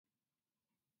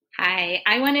Hi,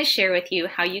 I want to share with you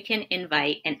how you can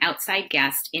invite an outside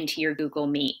guest into your Google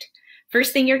Meet.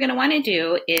 First thing you're going to want to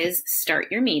do is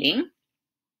start your meeting.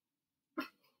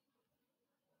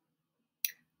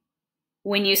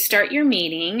 When you start your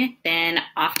meeting, then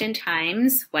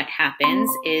oftentimes what happens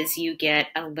is you get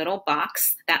a little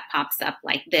box that pops up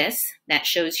like this that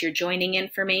shows your joining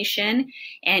information,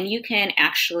 and you can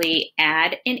actually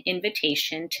add an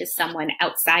invitation to someone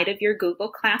outside of your Google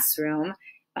Classroom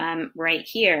right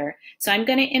here. So I'm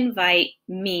going to invite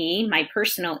me, my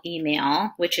personal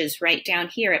email, which is right down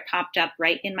here. It popped up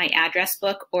right in my address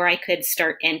book, or I could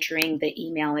start entering the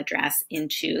email address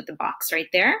into the box right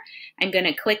there. I'm going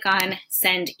to click on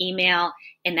send email,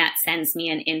 and that sends me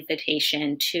an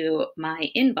invitation to my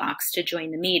inbox to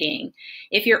join the meeting.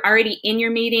 If you're already in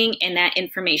your meeting and that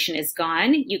information is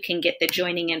gone, you can get the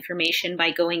joining information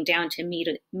by going down to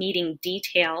meeting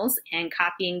details and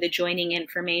copying the joining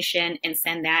information and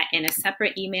send that in a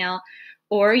separate email.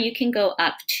 Or you can go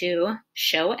up to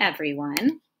show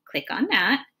everyone, click on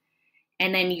that,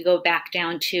 and then you go back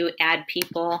down to add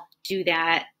people, do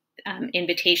that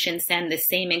invitation send the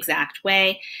same exact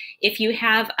way. If you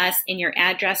have us in your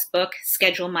address book,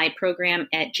 schedule my program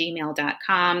at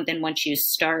gmail.com, then once you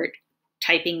start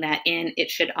typing that in, it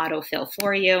should autofill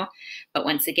for you. But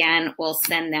once again, we'll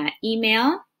send that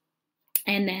email.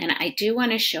 And then I do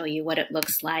want to show you what it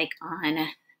looks like on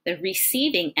the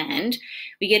receiving end.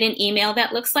 We get an email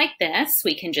that looks like this.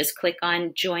 We can just click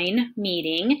on join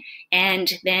meeting.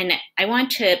 And then I want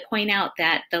to point out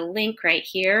that the link right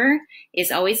here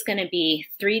is always going to be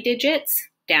 3 digits,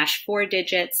 dash 4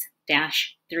 digits,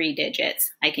 dash 3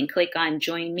 digits. I can click on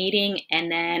join meeting,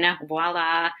 and then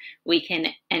voila, we can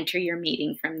enter your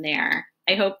meeting from there.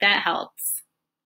 I hope that helps.